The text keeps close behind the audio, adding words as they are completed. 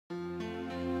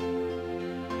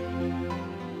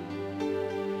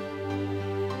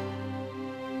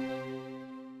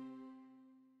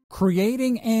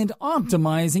Creating and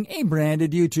optimizing a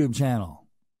branded YouTube channel.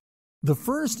 The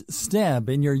first step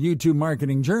in your YouTube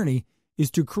marketing journey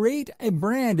is to create a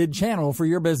branded channel for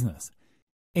your business.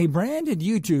 A branded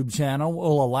YouTube channel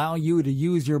will allow you to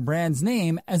use your brand's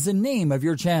name as the name of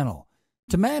your channel,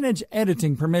 to manage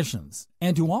editing permissions,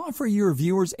 and to offer your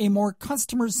viewers a more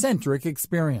customer-centric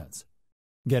experience.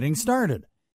 Getting started.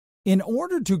 In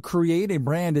order to create a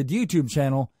branded YouTube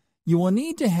channel, you will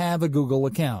need to have a Google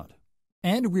account.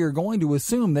 And we are going to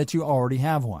assume that you already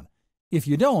have one. If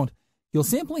you don't, you'll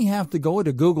simply have to go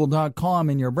to google.com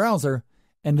in your browser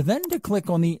and then to click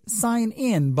on the Sign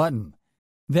In button.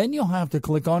 Then you'll have to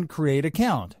click on Create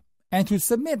Account and to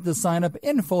submit the sign-up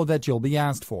info that you'll be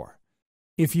asked for.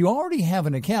 If you already have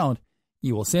an account,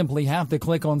 you will simply have to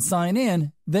click on Sign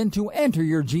In, then to enter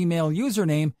your Gmail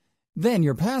username, then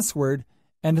your password,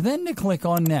 and then to click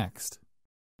on Next.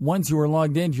 Once you are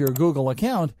logged into your Google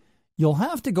account, you'll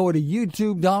have to go to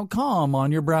youtube.com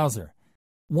on your browser.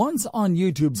 Once on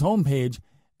YouTube's homepage,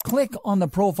 click on the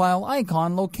profile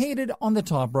icon located on the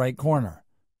top right corner,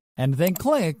 and then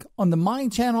click on the My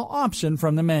Channel option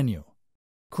from the menu.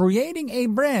 Creating a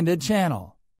branded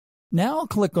channel. Now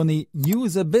click on the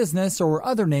Use a Business or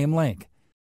Other Name link.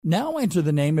 Now enter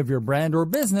the name of your brand or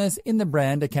business in the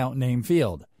brand account name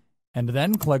field, and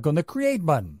then click on the Create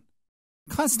button.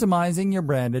 Customizing your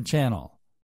branded channel.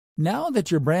 Now that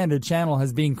your branded channel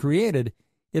has been created,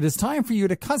 it is time for you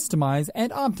to customize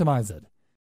and optimize it.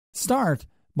 Start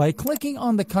by clicking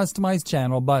on the Customize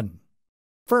Channel button.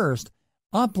 First,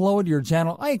 upload your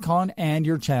channel icon and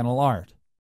your channel art.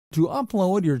 To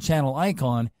upload your channel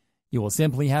icon, you will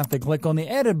simply have to click on the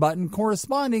Edit button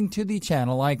corresponding to the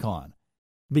channel icon.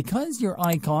 Because your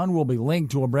icon will be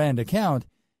linked to a brand account,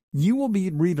 you will be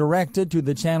redirected to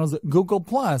the channel's Google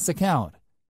Plus account.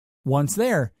 Once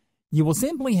there, you will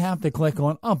simply have to click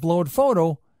on Upload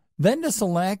Photo, then to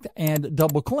select and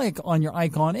double-click on your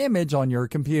icon image on your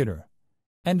computer,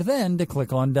 and then to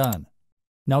click on Done.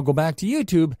 Now go back to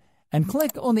YouTube and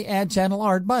click on the Add Channel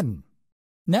Art button.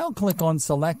 Now click on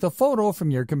Select a photo from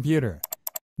your computer.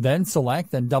 Then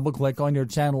select and double-click on your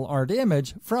channel art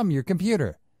image from your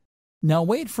computer. Now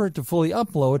wait for it to fully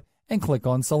upload and click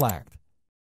on Select.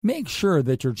 Make sure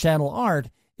that your channel art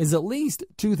is at least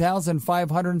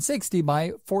 2,560 by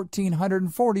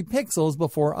 1,440 pixels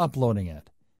before uploading it.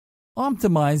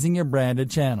 Optimizing your branded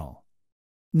channel.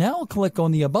 Now click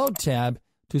on the About tab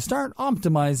to start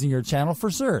optimizing your channel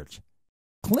for search.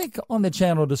 Click on the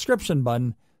Channel Description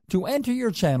button to enter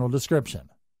your channel description.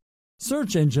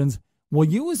 Search engines will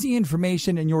use the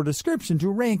information in your description to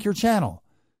rank your channel,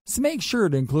 so make sure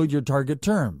to include your target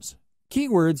terms,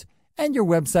 keywords, and your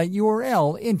website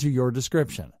URL into your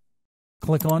description.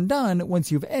 Click on Done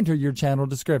once you've entered your channel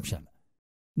description.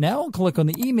 Now click on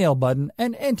the Email button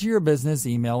and enter your business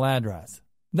email address.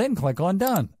 Then click on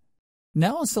Done.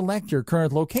 Now select your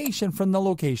current location from the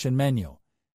Location menu,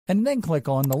 and then click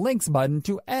on the Links button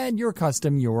to add your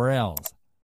custom URLs.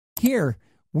 Here,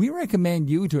 we recommend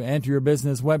you to enter your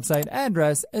business website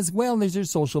address as well as your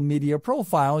social media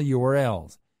profile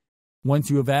URLs. Once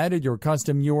you have added your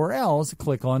custom URLs,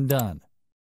 click on Done.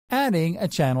 Adding a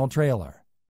channel trailer.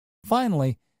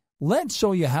 Finally, let's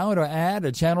show you how to add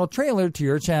a channel trailer to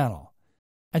your channel.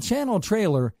 A channel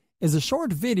trailer is a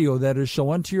short video that is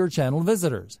shown to your channel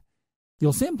visitors.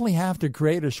 You'll simply have to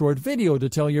create a short video to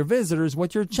tell your visitors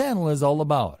what your channel is all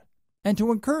about and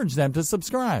to encourage them to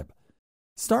subscribe.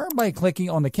 Start by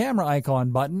clicking on the camera icon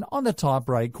button on the top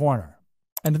right corner,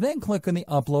 and then click on the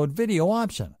Upload Video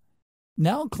option.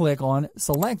 Now click on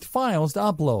Select Files to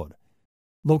upload.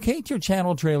 Locate your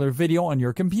channel trailer video on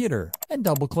your computer and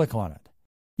double-click on it.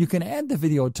 You can add the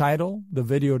video title, the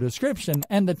video description,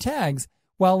 and the tags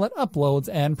while it uploads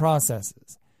and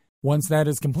processes. Once that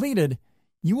is completed,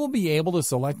 you will be able to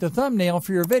select the thumbnail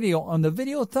for your video on the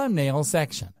Video Thumbnail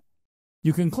section.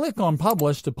 You can click on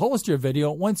Publish to post your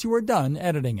video once you are done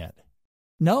editing it.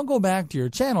 Now go back to your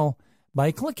channel by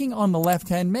clicking on the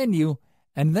left-hand menu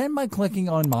and then by clicking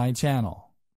on My Channel.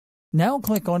 Now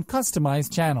click on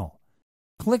Customize Channel.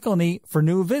 Click on the For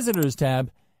New Visitors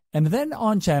tab and then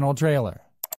on Channel Trailer.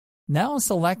 Now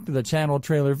select the channel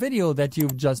trailer video that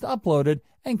you've just uploaded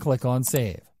and click on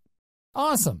Save.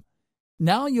 Awesome!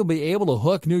 Now you'll be able to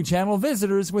hook new channel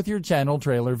visitors with your channel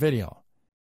trailer video.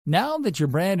 Now that your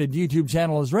branded YouTube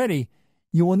channel is ready,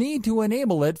 you will need to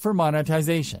enable it for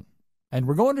monetization, and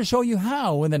we're going to show you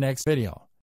how in the next video.